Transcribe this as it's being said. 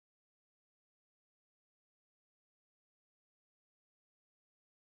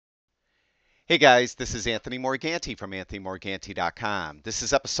Hey guys, this is Anthony Morganti from AnthonyMorganti.com. This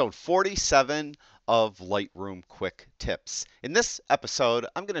is episode 47 of Lightroom Quick Tips. In this episode,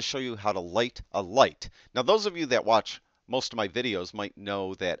 I'm going to show you how to light a light. Now, those of you that watch most of my videos might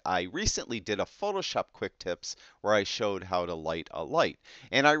know that I recently did a Photoshop Quick Tips where I showed how to light a light.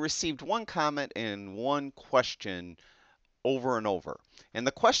 And I received one comment and one question over and over. And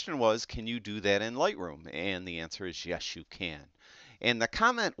the question was, can you do that in Lightroom? And the answer is yes, you can. And the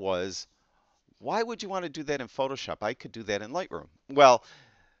comment was, why would you want to do that in Photoshop? I could do that in Lightroom. Well,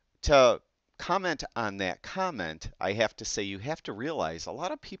 to comment on that comment, I have to say you have to realize a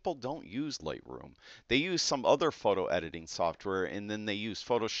lot of people don't use Lightroom. They use some other photo editing software and then they use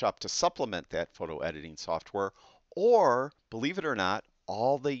Photoshop to supplement that photo editing software. Or, believe it or not,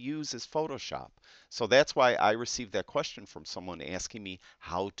 all they use is Photoshop. So that's why I received that question from someone asking me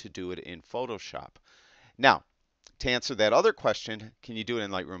how to do it in Photoshop. Now, to answer that other question, can you do it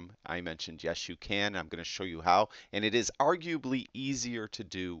in Lightroom? I mentioned yes, you can. I'm going to show you how, and it is arguably easier to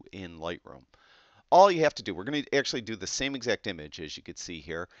do in Lightroom. All you have to do, we're going to actually do the same exact image as you can see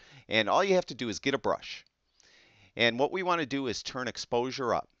here, and all you have to do is get a brush. And what we want to do is turn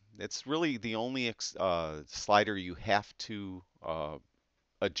exposure up. It's really the only slider you have to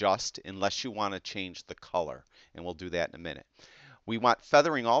adjust unless you want to change the color, and we'll do that in a minute. We want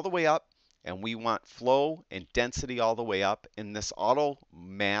feathering all the way up, and we want flow and density all the way up. In this auto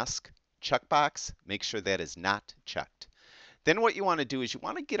mask checkbox, make sure that is not checked. Then what you want to do is you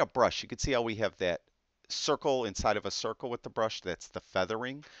want to get a brush. You can see how we have that circle inside of a circle with the brush. That's the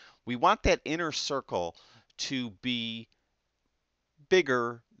feathering. We want that inner circle to be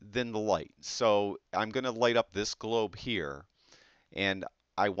bigger than the light. So I'm going to light up this globe here, and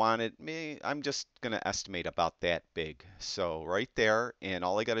I'm just going to estimate about that big. So right there, and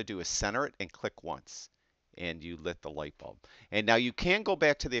all I got to do is center it and click once, and you lit the light bulb. And now you can go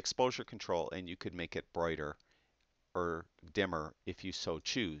back to the exposure control and you could make it brighter or dimmer if you so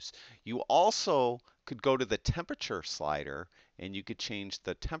choose. You also could go to the temperature slider and you could change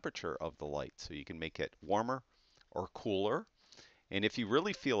the temperature of the light. So you can make it warmer or cooler. And if you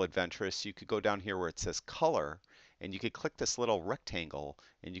really feel adventurous, you could go down here where it says color, and you could click this little rectangle,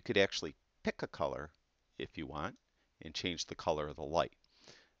 and you could actually pick a color if you want, and change the color of the light.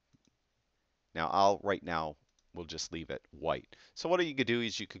 Now, right now, we'll just leave it white. So what you could do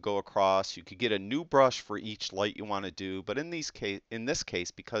is you could go across, you could get a new brush for each light you want to do, but in this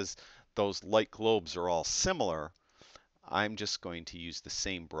case, because those light globes are all similar, I'm just going to use the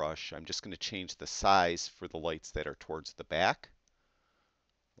same brush. I'm just going to change the size for the lights that are towards the back,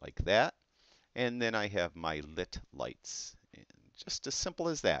 like that. And then I have my lit lights. And just as simple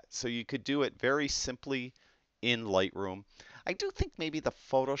as that. So you could do it very simply in Lightroom. I do think maybe the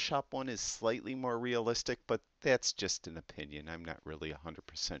Photoshop one is slightly more realistic, but that's just an opinion. I'm not really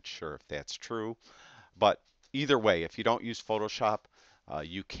 100% sure if that's true. But either way, if you don't use Photoshop,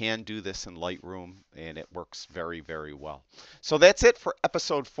 you can do this in Lightroom, and it works very, very well. So that's it for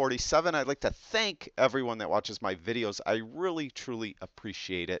episode 47. I'd like to thank everyone that watches my videos. I really, truly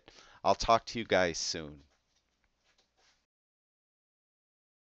appreciate it. I'll talk to you guys soon.